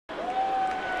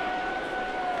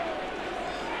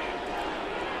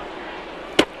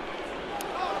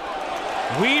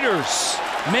Wieters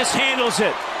mishandles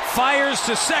it. Fires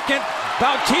to second.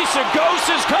 Bautista Gose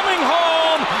is coming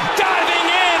home. Diving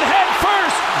in head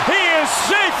first. He is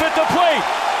safe at the plate.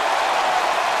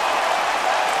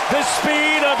 The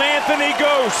speed of Anthony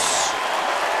Gose.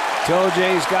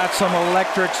 Gose's got some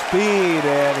electric speed,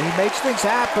 and he makes things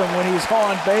happen when he's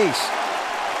on base.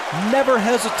 Never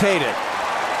hesitated.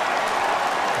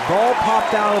 Ball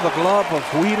popped out of the glove of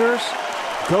Wieters.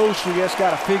 Gose, you just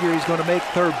got to figure he's going to make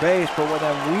third base, but when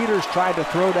then Wieters tried to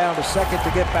throw down to second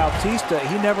to get Bautista,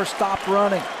 he never stopped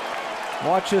running.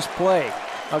 Watch this play.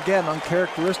 Again,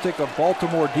 uncharacteristic of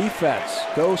Baltimore defense.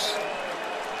 Gose,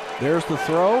 there's the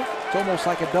throw. It's almost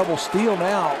like a double steal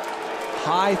now.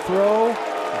 High throw.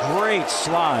 Great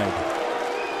slide.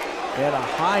 And a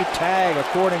high tag,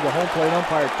 according to home plate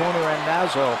umpire Tony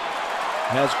Randazzo,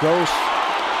 as Gose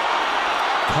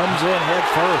comes in head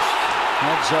first.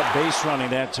 Heads up base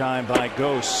running that time by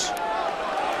Gose.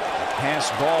 Pass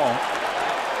ball.